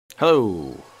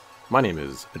Hello, my name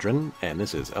is Adreden, and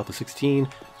this is Alpha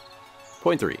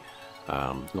 16.3. In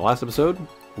the last episode,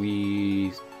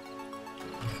 we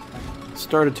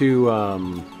started to, oh,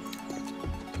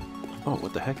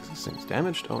 what the heck is this thing's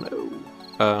damaged? Oh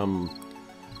no.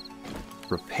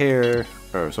 Repair,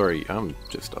 or sorry, I'm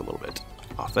just a little bit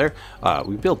off there.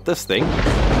 We built this thing.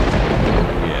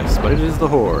 Yes, but it is the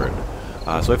Horde.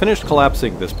 So I finished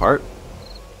collapsing this part,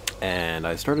 and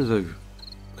I started to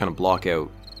kind of block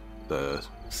out the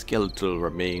skeletal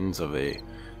remains of a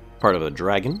part of a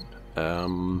dragon.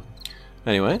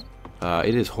 Anyway,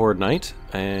 it is Horde night,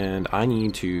 and I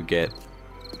need to get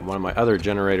one of my other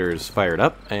generators fired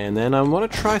up, and then I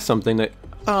want to try something that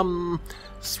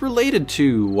is related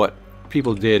to what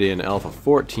people did in Alpha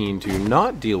 14 to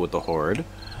not deal with the Horde,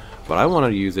 but I want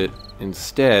to use it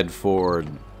instead for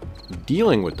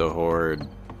dealing with the Horde,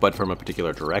 but from a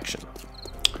particular direction.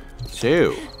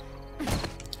 So,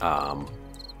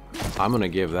 I'm gonna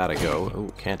give that a go.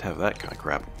 Oh, can't have that kind of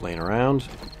crap laying around.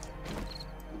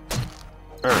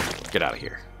 Get out of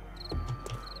here.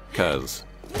 Cause,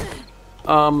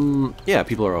 yeah,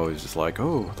 people are always just like,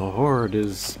 oh, the Horde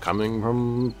is coming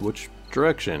from which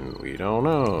direction? We don't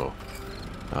know.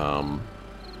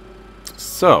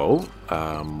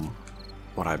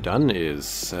 What I've done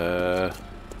is,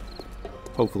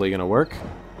 hopefully gonna work.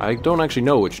 I don't actually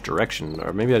know which direction,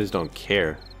 or maybe I just don't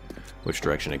care which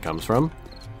direction it comes from.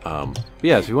 But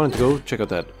yeah, if you wanted to go check out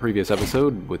that previous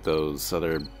episode with those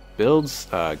other builds,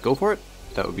 go for it.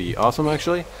 That would be awesome,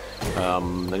 actually.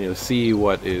 Then you'll see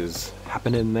what is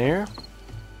happening there.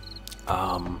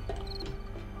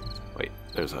 Wait,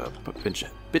 there's a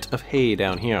bit of hay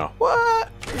down here.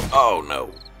 What? Oh no,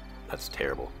 that's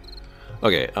terrible.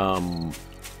 Okay, I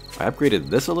upgraded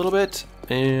this a little bit,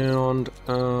 and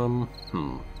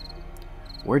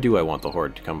where do I want the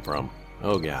Horde to come from?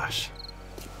 Oh gosh.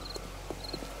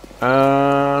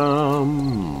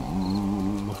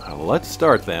 Let's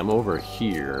start them over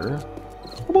here.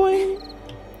 Boing.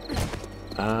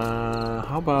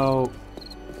 How about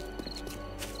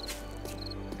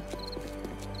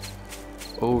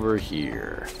over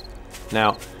here?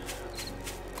 Now,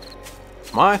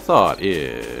 my thought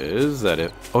is that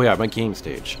if... Oh yeah, my game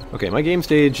stage. Okay, my game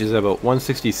stage is about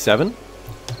 167,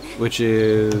 which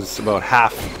is about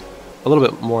half, a little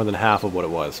bit more than half of what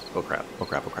it was. Oh crap, oh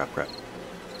crap, oh crap, crap.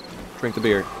 Drink the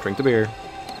beer, drink the beer.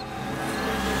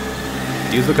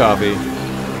 Use the coffee.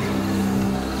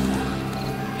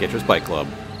 Get your Spike Club,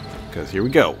 because here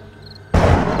we go.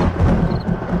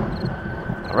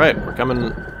 Alright, we're coming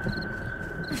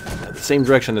at the same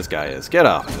direction this guy is. Get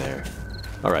off of there.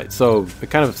 Alright, so it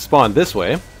kind of spawned this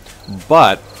way,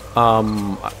 but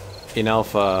in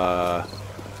Alpha...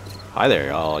 Hi there,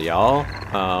 y'all.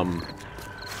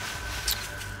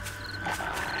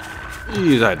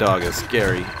 Ew, that dog is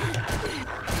scary.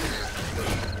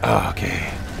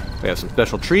 Okay. We have some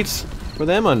special treats for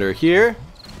them under here.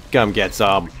 Come get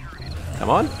some. Come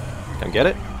on. Come get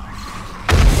it.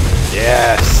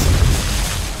 Yes!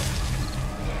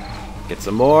 Get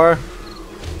some more.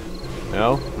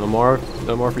 No? No more?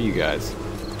 No more for you guys.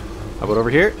 How about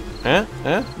over here? Huh?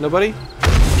 Huh? Nobody?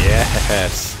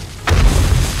 Yes!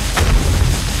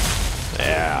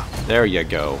 Yeah. There you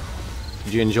go.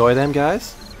 Did you enjoy them,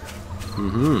 guys?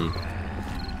 Mm-hmm.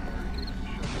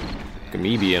 Look at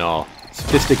me being all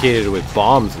sophisticated with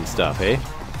bombs and stuff, eh?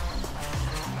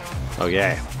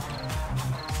 Okay.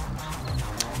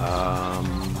 I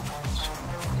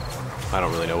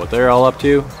don't really know what they're all up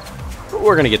to, but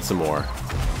we're gonna get some more.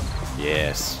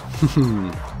 Yes.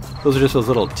 Those are just those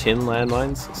little tin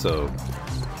landmines, so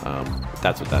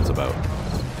that's what that's about.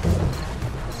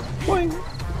 Boing.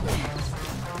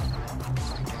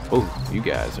 Oh, you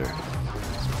guys are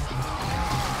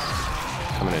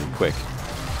coming in quick.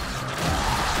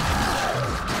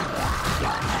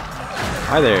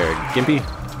 Hi there, Gimpy.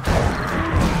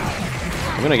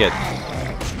 I'm gonna get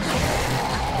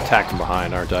attacked from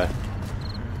behind, aren't I?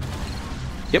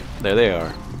 Yep, there they are.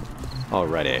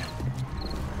 Alrighty.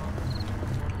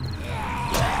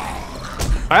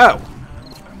 Ow!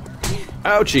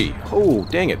 Ouchie! Oh,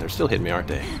 dang it, they're still hitting me, aren't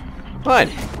they?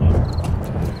 Fine.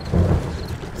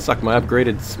 Suck my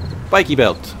upgraded spiky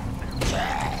belt.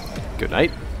 Good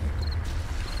night.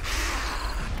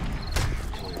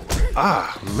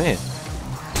 Ah, man.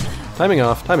 Timing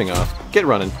off, timing off. Get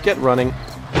running, get running.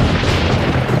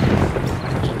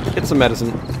 Get some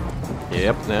medicine.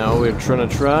 Yep, now we're trying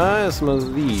to try some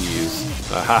of these.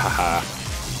 Ah, ha, ha, ha.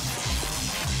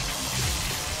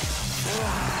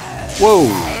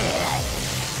 Whoa!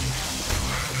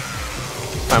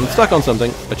 I'm stuck on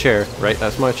something. A chair, right?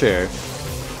 That's my chair.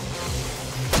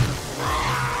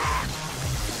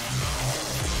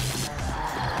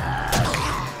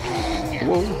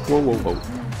 Whoa, whoa, whoa, whoa.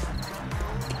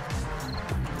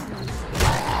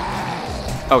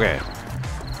 Okay.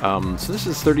 So this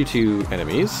is 32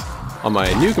 enemies. On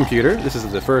my new computer, this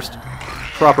is the first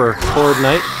proper Horde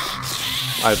night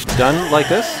I've done like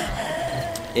this.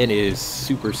 It is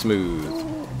super smooth.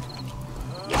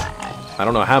 I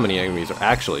don't know how many enemies are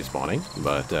actually spawning,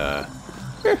 but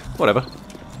whatever.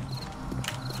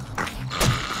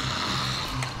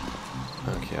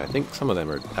 Okay, I think some of them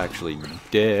are actually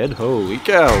dead. Holy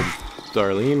cow!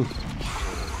 Darlene.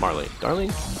 Marlene.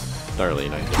 Darlene?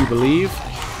 Darlene, I do believe.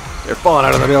 They're falling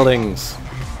out of the buildings!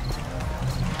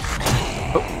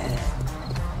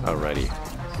 Alrighty.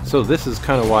 So this is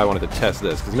kind of why I wanted to test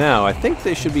this, because now I think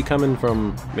they should be coming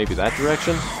from maybe that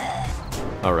direction.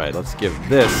 Alright, let's give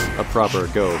this a proper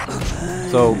go.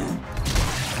 So,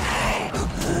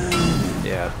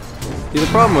 yeah. See, the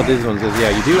problem with these ones is,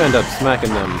 yeah, you do end up smacking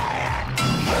them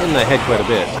in the head quite a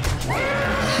bit.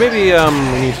 Maybe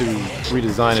we need to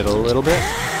redesign it a little bit.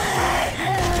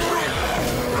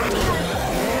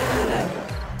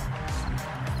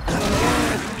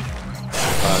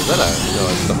 Is that a... no,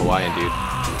 it's the Hawaiian dude.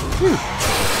 Whew.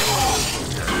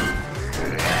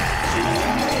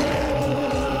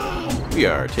 We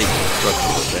are taking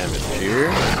structural damage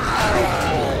here.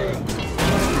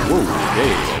 Whoa,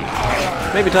 okay.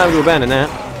 Maybe time to abandon that.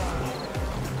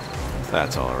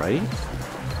 That's alright.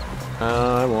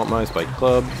 I want my spike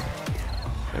club.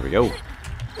 There we go.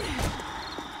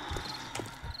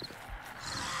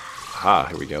 Ah,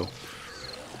 here we go.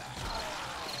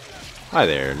 Hi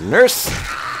there, nurse!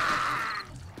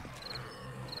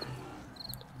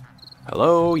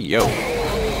 Hello, yo.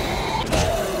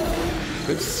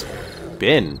 Good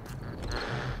spin.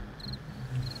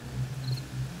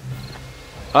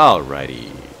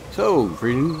 Alrighty. So, for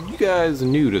you guys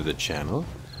new to the channel,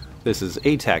 this is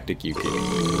a tactic you can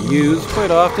use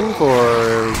quite often for...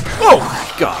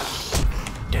 oh, God!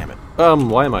 Damn it.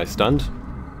 Why am I stunned?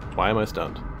 Why am I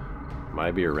stunned?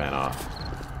 My beer ran off.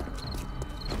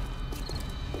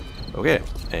 Okay,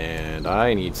 and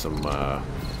I need some,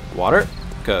 water.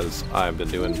 Because I've been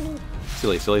doing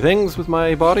silly things with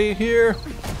my body here.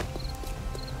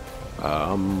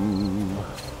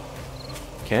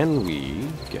 Can we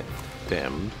get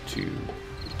them to...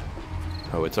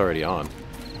 oh, it's already on.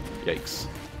 Yikes.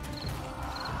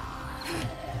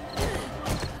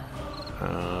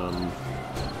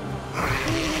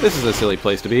 This is a silly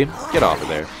place to be. Get off of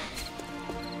there.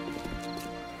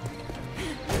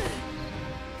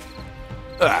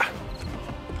 Ah.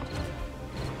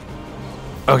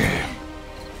 Okay.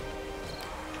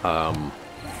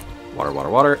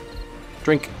 Water.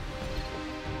 Drink.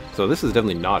 So this is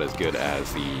definitely not as good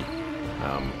as the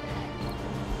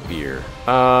beer.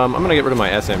 I'm gonna get rid of my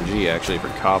SMG actually for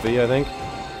coffee, I think.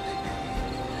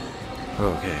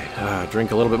 Okay.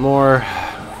 Drink a little bit more.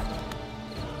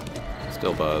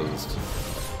 Still buzzed.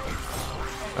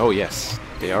 Oh yes,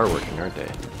 they are working, aren't they?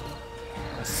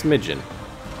 A smidgen.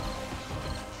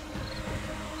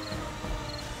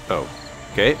 Oh.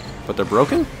 Okay, but they're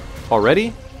broken?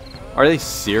 Already? Are they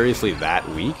seriously that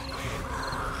weak?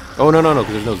 Oh, no,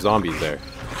 because there's no zombies there.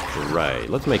 Right,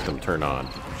 let's make them turn on,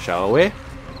 shall we?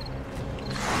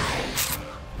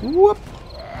 Whoop!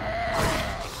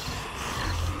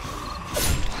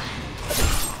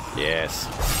 Yes.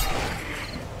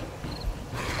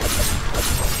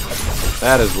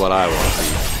 That is what I want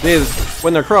to see.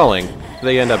 When they're crawling,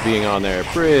 they end up being on there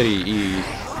pretty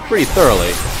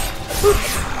thoroughly.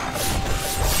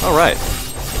 Alright.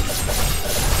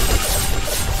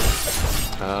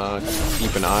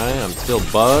 Keep an eye. I'm still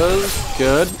buzzed.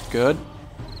 Good.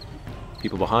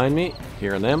 People behind me.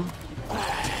 Hearing them.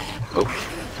 Oh.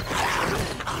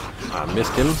 I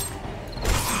missed him.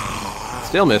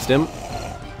 Still missed him.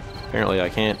 Apparently I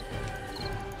can't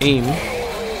aim.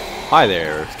 Hi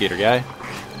there, skater guy.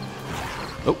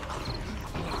 Oh.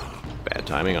 Bad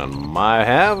timing on my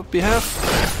behalf.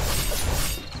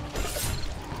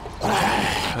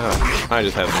 I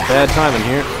just have some bad timing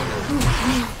here.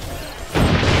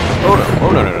 Oh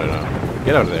no.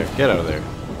 Get out of there.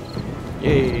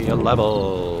 Yay, a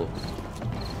level.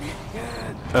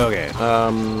 Okay,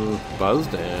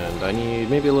 buzzed, and I need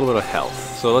maybe a little bit of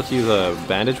health. So let's use a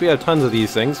bandage. We have tons of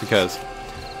these things because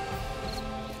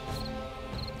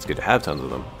it's good to have tons of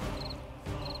them.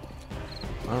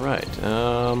 Alright,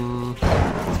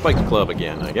 spike club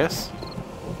again, I guess.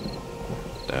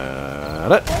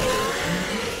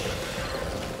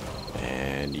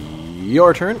 And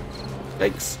your turn.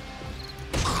 Yikes.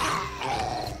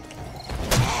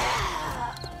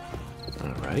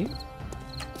 Alright.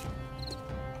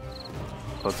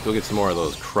 Let's go get some more of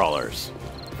those crawlers.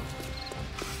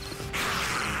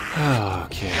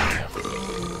 Okay.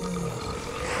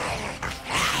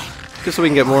 Just so we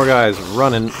can get more guys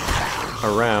running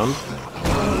around.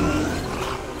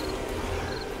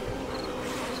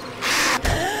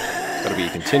 Gotta be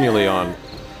continually on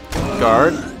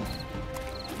guard.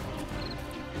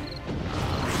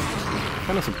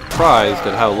 Kind of surprised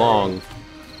at how long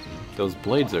those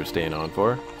blades are staying on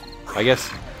for. I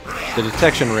guess the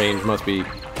detection range must be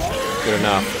good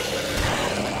enough.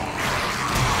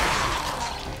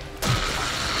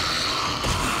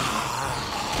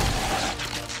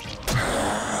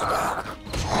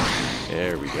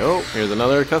 There we go. Here's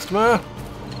another customer.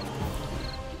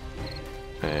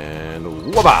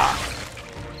 And whoopah!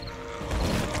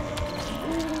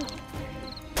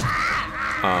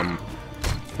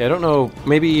 Yeah, I don't know.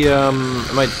 Maybe I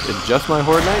might adjust my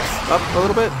Horde Knights up a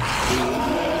little bit.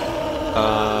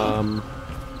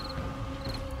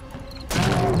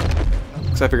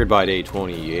 Because I figured by day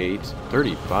 28,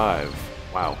 35,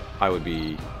 wow, I would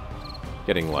be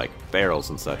getting like barrels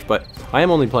and such. But I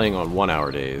am only playing on 1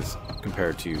 hour days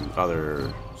compared to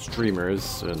other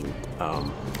streamers and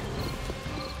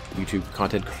YouTube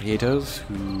content creators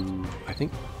who I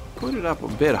think put it up a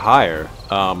bit higher.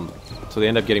 So they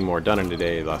end up getting more done in a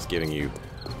day, thus giving you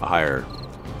a higher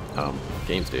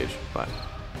game stage. But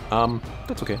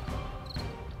that's okay.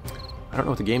 I don't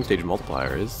know what the game stage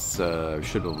multiplier is.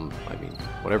 Should I mean,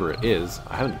 whatever it is.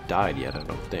 I haven't died yet, I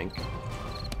don't think.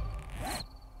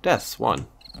 Deaths, 1.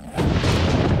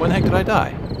 When the heck did I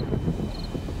die?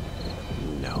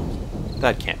 No,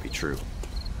 that can't be true.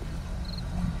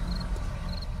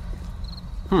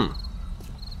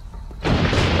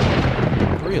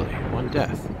 Really? 1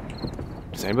 death.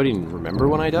 Does anybody remember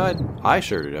when I died? I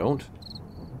sure don't.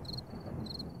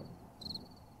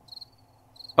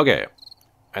 Okay.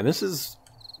 And this is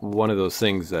one of those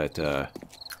things that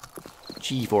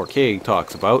G4K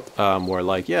talks about, where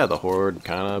like, yeah, the Horde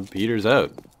kind of peters out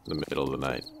in the middle of the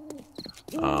night.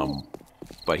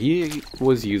 But he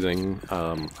was using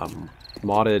a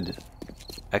modded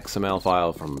XML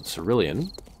file from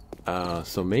Cerulean.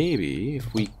 So maybe,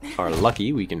 if we are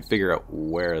lucky, we can figure out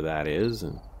where that is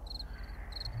and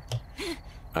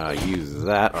use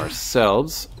that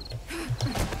ourselves.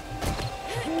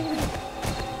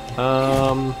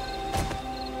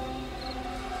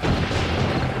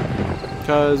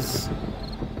 Because,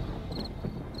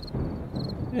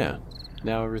 yeah,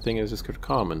 now everything is just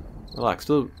calm and relaxed.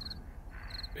 Still,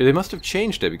 they must have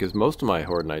changed it because most of my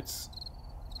Horde Knights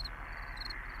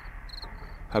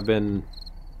have been...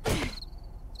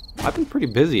 I've been pretty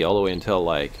busy all the way until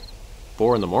like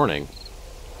 4 in the morning.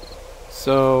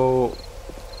 So,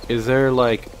 is there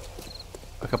like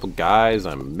a couple guys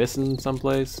I'm missing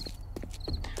someplace?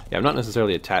 Yeah, I'm not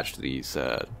necessarily attached to these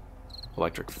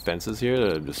electric fences here.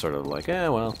 They're just sort of like,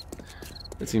 well,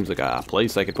 it seems like a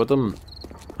place I could put them.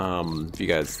 If you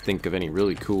guys think of any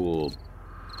really cool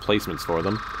placements for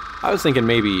them. I was thinking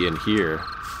maybe in here,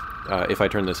 if I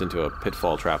turn this into a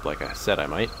pitfall trap like I said I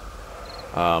might.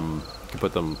 Could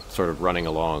put them sort of running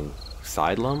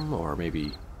alongside them, or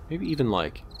maybe even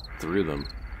like through them.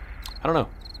 I don't know.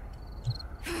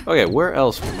 Okay, where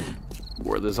else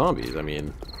were the zombies? I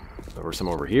mean, there were some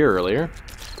over here earlier.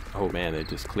 Oh man, they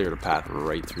just cleared a path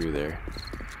right through there.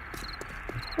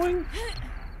 Boing.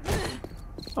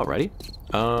 Alrighty.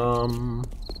 Hello?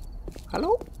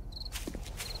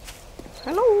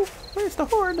 Hello? Where's the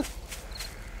Horde?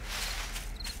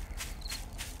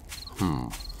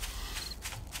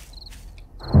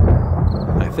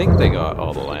 I think they got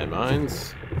all the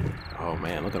landmines. Oh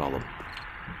man, look at all of them.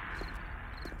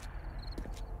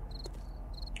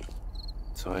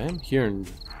 So I am hearing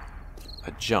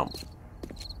a jump.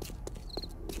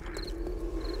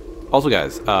 Also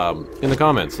guys, in the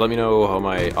comments, let me know how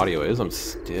my audio is. I'm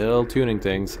still tuning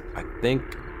things. I think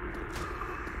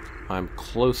I'm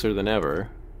closer than ever.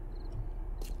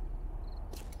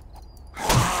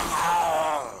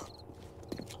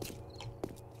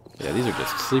 Yeah, these are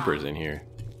just sleepers in here.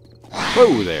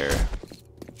 Whoa there!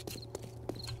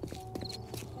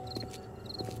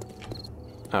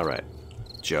 Alright,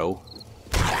 Joe.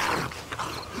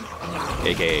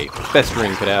 AKA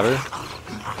Festering Cadaver.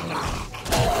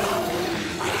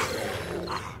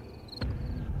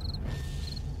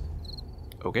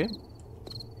 Okay.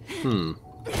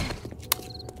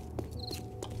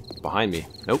 Behind me.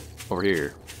 Nope, over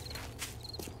here.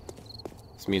 Does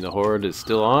this mean the Horde is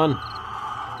still on?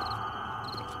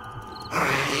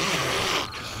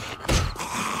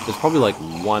 There's probably like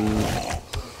one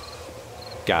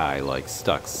guy like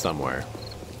stuck somewhere,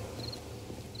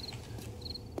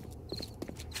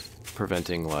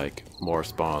 preventing like more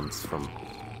spawns from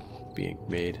being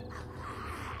made.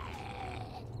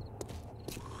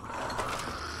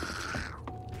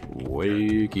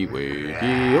 Wakey,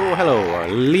 wakey. Oh, hello,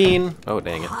 Arlene. Oh,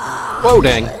 dang it. Whoa,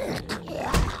 dang.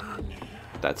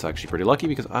 That's actually pretty lucky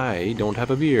because I don't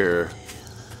have a beer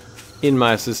in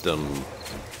my system.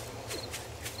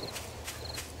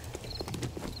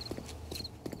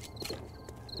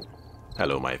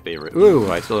 Hello, my favorite.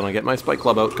 Ooh, I still don't get my spike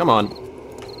club out. Come on.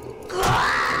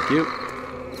 Thank you.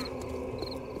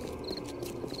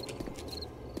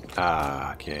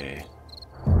 Ah, okay.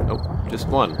 Nope, just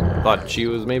one. Thought she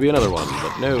was maybe another one,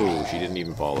 but no, she didn't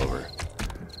even fall over.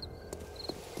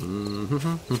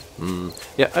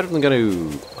 Yeah, I'm gonna,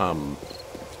 I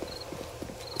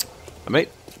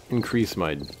might increase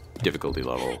my difficulty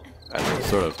level as a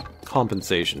sort of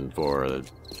compensation for the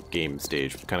game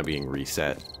stage kind of being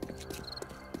reset.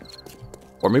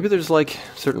 Or maybe there's like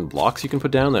certain blocks you can put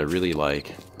down that really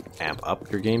like amp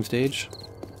up your game stage.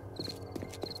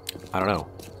 I don't know.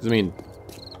 'Cause, I mean,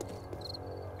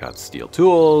 got steel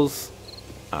tools,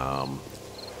 level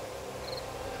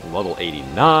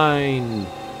 89.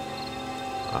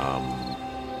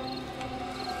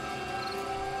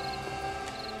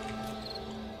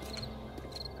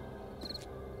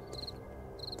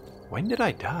 When did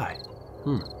I die?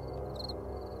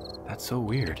 That's so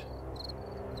weird.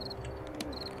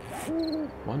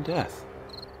 One death.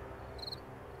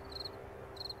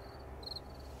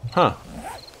 Huh.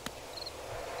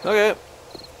 Okay.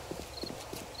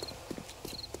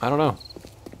 I don't know.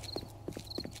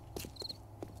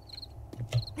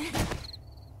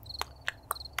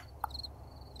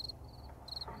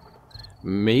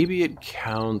 Maybe it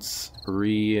counts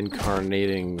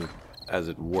reincarnating, as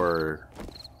it were.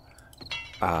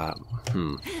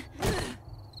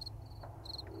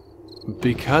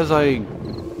 Because I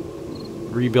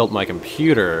rebuilt my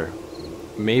computer,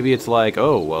 maybe it's like,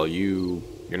 oh, well, you're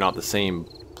not the same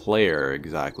player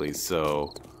exactly,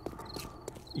 so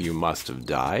you must have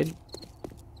died.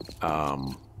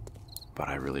 But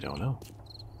I really don't know.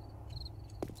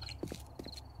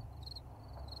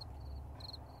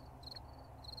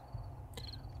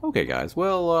 Okay, guys,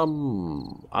 well,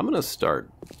 I'm gonna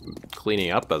start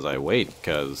cleaning up as I wait,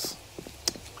 because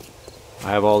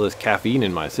I have all this caffeine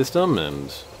in my system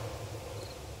and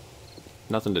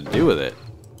nothing to do with it.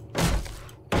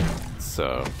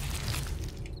 So,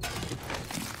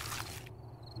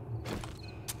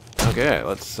 okay,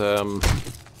 let's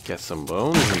get some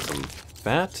bones and some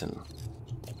fat and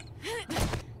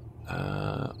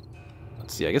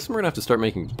let's see. I guess we're gonna have to start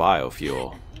making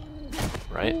biofuel,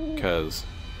 right? Because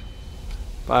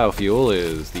biofuel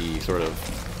is the sort of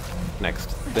next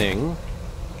thing.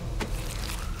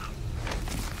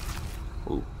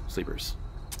 Ooh, sleepers.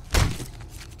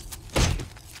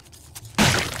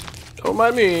 Don't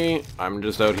mind me. I'm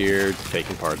just out here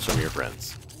taking parts from your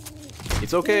friends.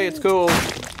 It's okay. It's cool.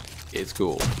 It's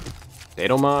cool. They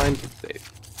don't mind.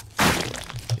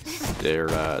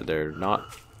 They're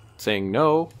not saying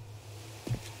no.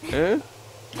 Eh?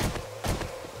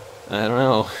 I don't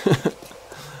know.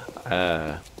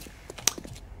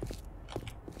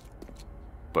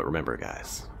 But remember,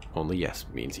 guys, only yes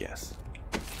means yes.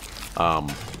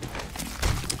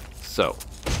 So.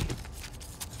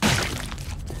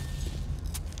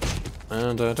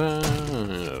 Guess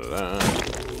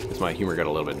my humor got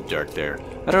a little bit dark there.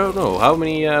 I don't know, how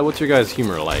many, what's your guys'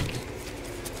 humor like?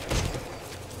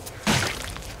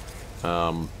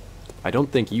 I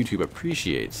don't think YouTube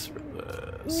appreciates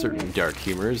certain dark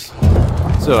humors,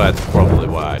 so that's probably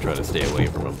why I try to stay away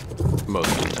from them most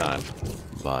of the time.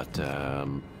 But,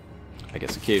 I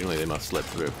guess occasionally they must slip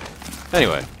through.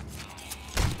 Anyway.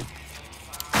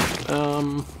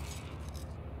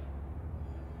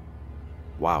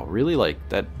 Wow, really? Like,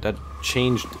 that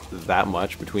changed that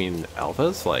much between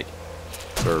alphas? Like,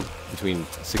 or between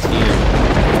 16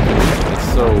 and...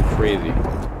 It's so crazy.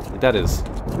 Like, that is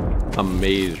a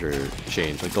major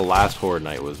change. Like, the last Horde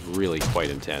night was really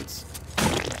quite intense.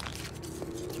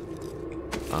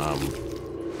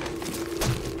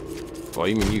 Well,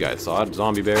 you mean you guys saw it,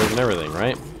 zombie bears and everything,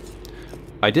 right?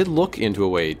 I did look into a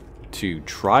way to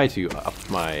try to up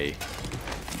my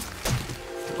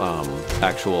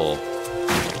actual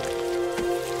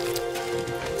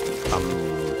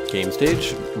game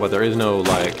stage, but there is no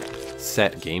like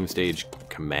set game stage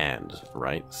command,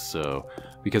 right? So,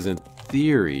 because in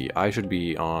theory, I should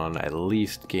be on at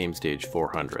least game stage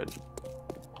 400.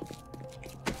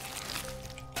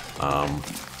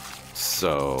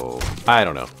 So I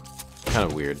don't know. Kind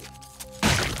of weird.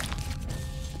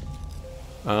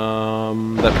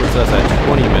 That puts us at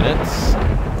 20 minutes.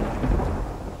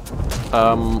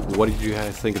 What did you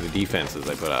guys think of the defenses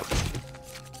I put up?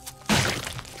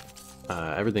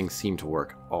 Everything seemed to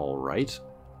work all right,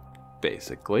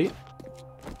 basically.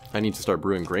 I need to start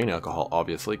brewing grain alcohol,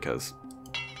 obviously, because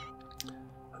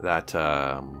that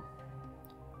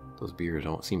those beers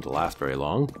don't seem to last very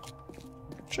long.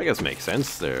 Which I guess makes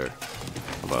sense. They're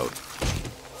about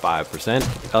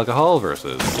 5% alcohol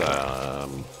versus,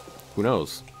 who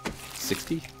knows,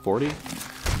 60, 40? I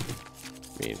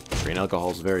mean, grain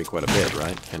alcohols vary quite a bit,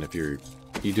 right? And if you're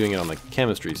doing it on the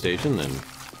chemistry station, then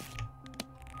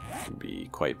you'd be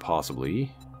quite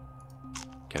possibly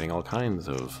getting all kinds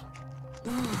of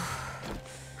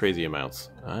crazy amounts.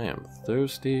 I am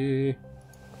thirsty. There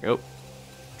we go.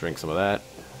 Drink some of that.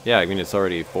 Yeah, I mean, it's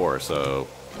already 4, so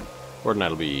Horde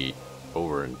night will be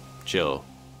over and chill.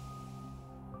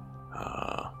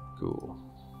 Cool.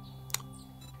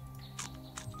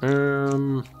 Yeah,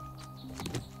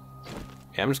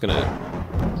 I'm just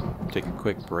gonna take a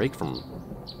quick break from,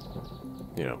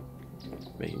 you know,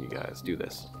 making you guys do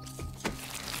this.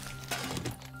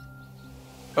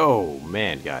 Oh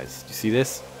man, guys, do you see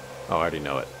this? Oh, I already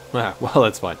know it. Well,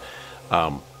 that's fine.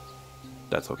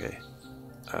 That's okay.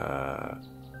 I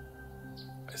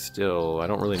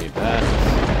don't really need that.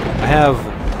 I have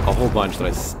a whole bunch that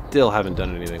I still haven't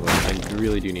done anything with. I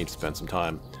really do need to spend some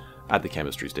time at the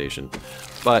chemistry station.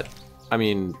 But, I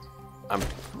mean,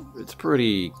 it's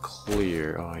pretty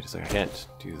clear. Oh, wait a second, I can't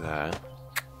do that.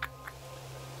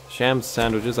 Sham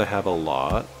sandwiches, I have a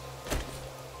lot.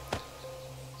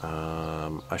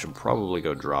 I should probably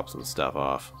go drop some stuff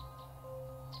off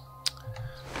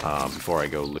before I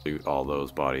go loot all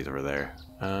those bodies over there.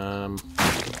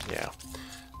 Yeah.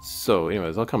 So,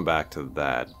 anyways, I'll come back to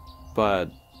that.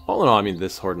 But all in all, I mean,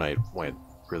 this Horde night went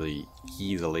really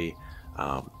easily.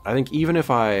 I think even if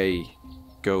I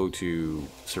go to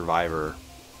Survivor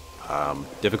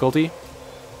difficulty,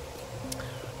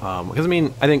 because I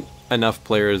mean, I think enough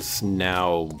players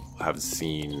now have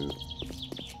seen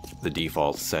the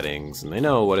default settings and they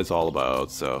know what it's all about,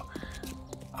 so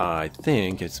I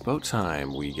think it's about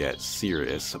time we get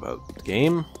serious about the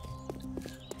game.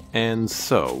 And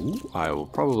so I will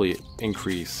probably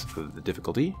increase the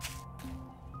difficulty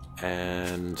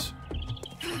and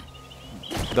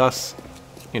thus,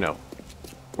 you know,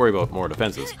 worry about more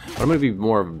defenses. But I'm going to be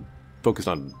more focused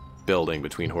on building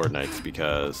between Horde nights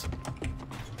because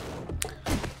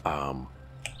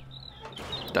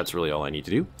that's really all I need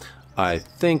to do. I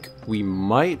think we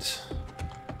might...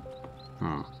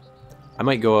 I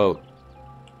might go out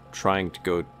trying to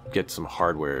go get some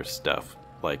hardware stuff.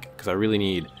 Like, because I really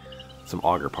need some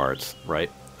auger parts,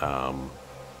 right?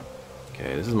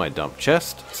 Okay, this is my dump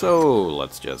chest. So,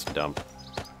 let's just dump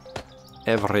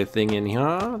everything in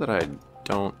here that I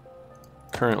don't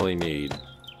currently need.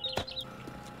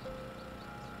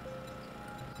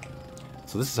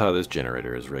 So this is how this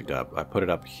generator is rigged up. I put it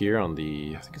up here on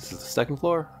the, I think this is the second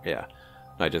floor? Yeah.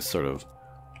 And I just sort of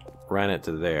ran it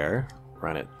to there,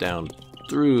 ran it down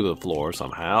through the floor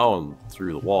somehow, and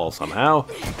through the wall somehow,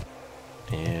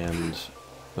 and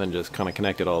then just kind of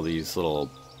connected all these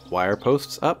little wire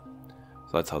posts up.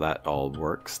 So that's how that all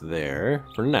works there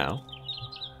for now.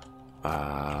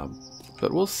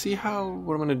 But we'll see what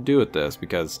I'm going to do with this,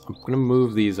 because I'm going to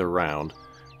move these around,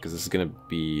 because this is going to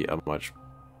be a much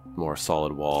more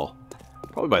solid wall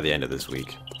probably by the end of this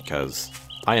week, because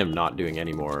I am not doing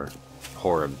any more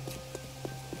Horde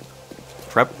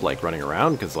prep, like running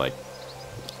around, because like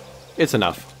it's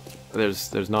enough.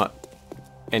 There's not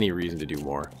any reason to do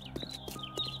more.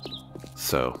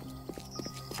 So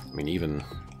I mean, even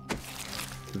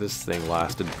this thing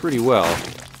lasted pretty well,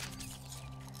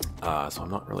 so I'm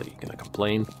not really gonna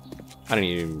complain. I don't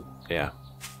even, yeah,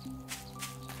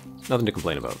 nothing to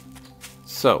complain about.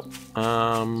 So,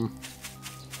 I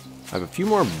have a few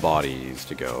more bodies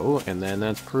to go, and then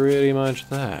that's pretty much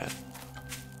that.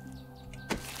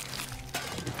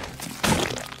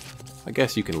 I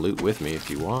guess you can loot with me if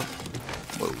you want.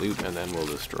 We'll loot and then we'll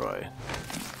destroy.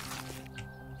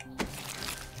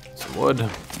 Some wood.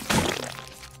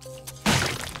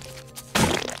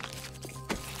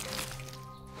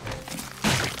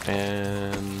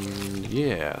 And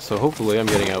yeah, so hopefully I'm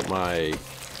getting out my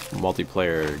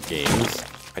multiplayer games.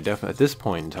 At this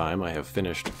point in time, I have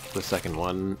finished the second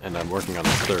one, and I'm working on the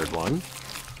third one.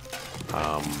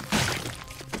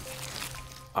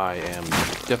 I am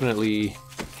definitely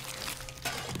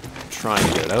trying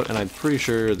to get it out, and I'm pretty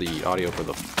sure the audio for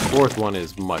the fourth one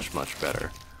is much, much better.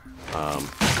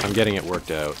 I'm getting it worked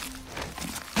out.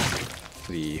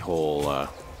 The whole, oh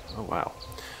wow,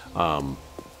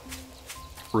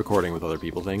 recording with other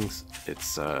people things.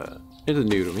 It's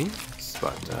new to me,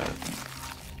 but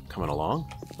coming along.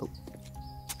 Oh,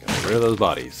 gotta get rid of those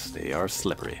bodies. They are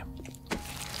slippery.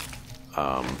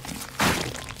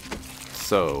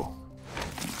 So,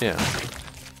 yeah,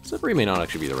 slippery may not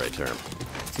actually be the right term.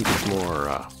 think it's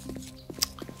more,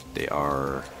 they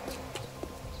are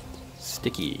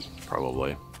sticky,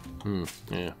 probably.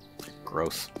 Yeah,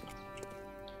 gross.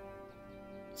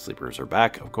 Sleepers are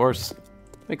back, of course.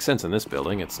 Makes sense in this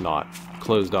building. It's not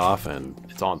closed off and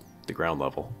it's on the ground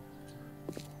level.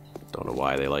 Don't know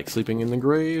why they like sleeping in the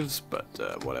graves, but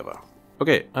whatever.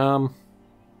 Okay,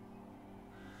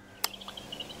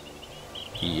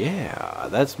 yeah,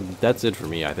 that's it for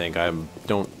me, I think. I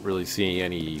don't really see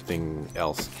anything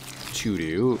else to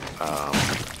do.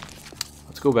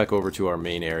 Let's go back over to our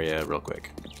main area real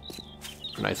quick.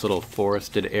 Nice little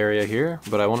forested area here,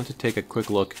 but I wanted to take a quick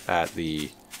look at the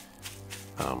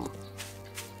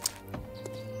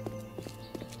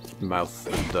mouth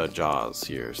and the jaws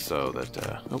here, so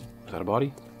that, oh, is that a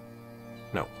body?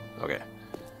 No, okay.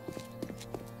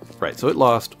 Right, so it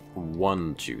lost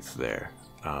one tooth there,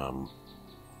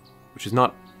 which is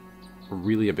not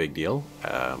really a big deal.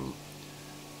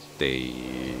 They,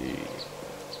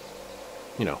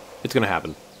 you know, it's gonna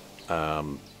happen.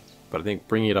 But I think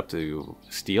bringing it up to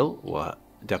steel will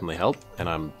definitely help, and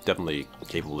I'm definitely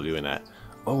capable of doing that.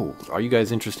 Oh, are you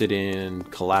guys interested in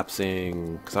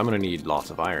collapsing? Because I'm going to need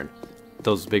lots of iron.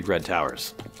 Those big red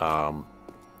towers.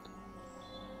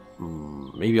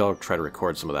 Maybe I'll try to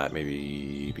record some of that.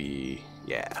 Maybe,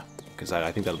 yeah. Because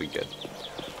I think that'll be good.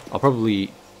 I'll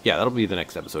probably, yeah, that'll be the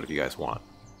next episode if you guys want.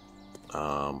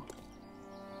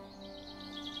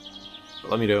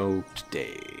 Let me know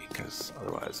today, because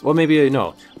otherwise... Well, maybe,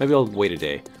 no. Maybe I'll wait a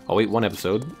day. I'll wait one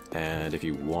episode, and if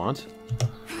you want,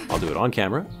 I'll do it on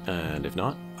camera, and if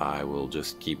not, I will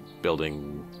just keep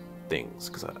building things.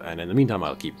 And in the meantime,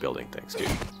 I'll keep building things, too.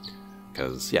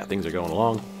 Because, yeah, things are going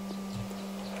along.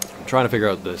 I'm trying to figure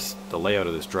out the layout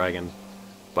of this dragon,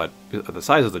 but the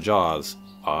size of the jaws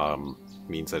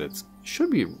means that it should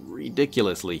be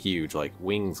ridiculously huge. Like,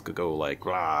 wings could go like,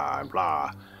 blah,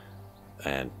 blah,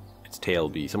 and its tail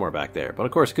be somewhere back there. But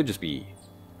of course, it could just be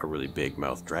a really big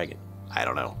mouth dragon. I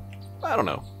don't know.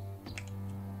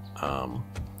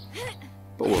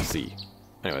 But we'll see.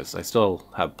 Anyways, I still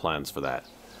have plans for that.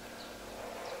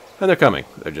 And they're coming.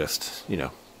 They're just, you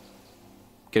know,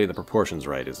 getting the proportions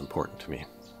right is important to me.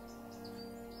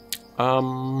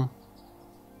 So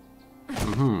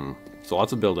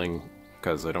lots of building,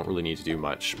 because I don't really need to do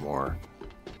much more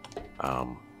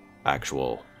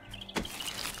actual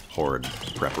Horde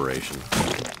preparation.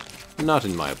 Not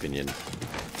in my opinion.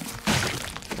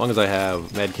 As long as I have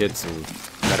medkits and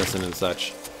medicine and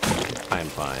such, I am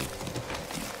fine.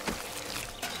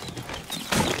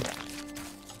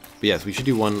 But yes, we should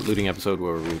do one looting episode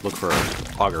where we look for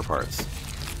auger parts.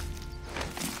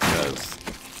 Because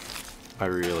I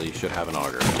really should have an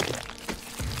auger.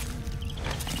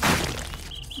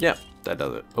 Yeah, that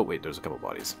does it. Oh wait, there's a couple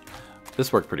bodies.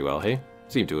 This worked pretty well, hey?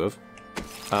 Seemed to have.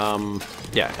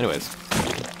 Yeah, anyways.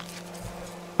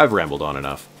 I've rambled on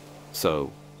enough.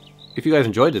 So, if you guys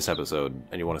enjoyed this episode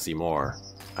and you want to see more,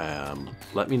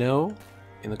 let me know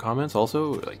in the comments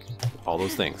also, like, all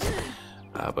those things.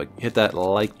 But hit that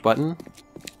like button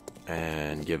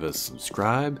and give us a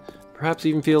subscribe. Perhaps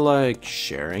even feel like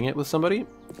sharing it with somebody.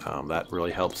 That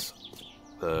really helps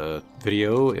the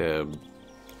video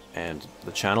and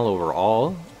the channel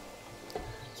overall,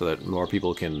 so that more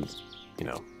people can, you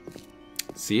know,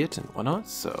 see it and whatnot.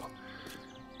 So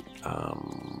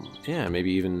yeah,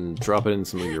 maybe even drop it in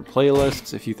some of your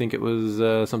playlists if you think it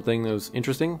was something that was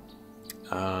interesting,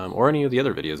 or any of the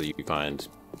other videos that you find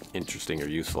interesting or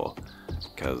useful,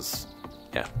 because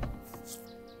yeah,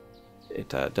 it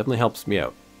definitely helps me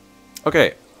out.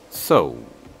 Okay, so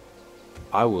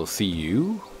I will see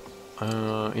you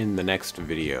in the next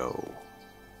video.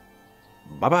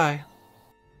 Bye bye.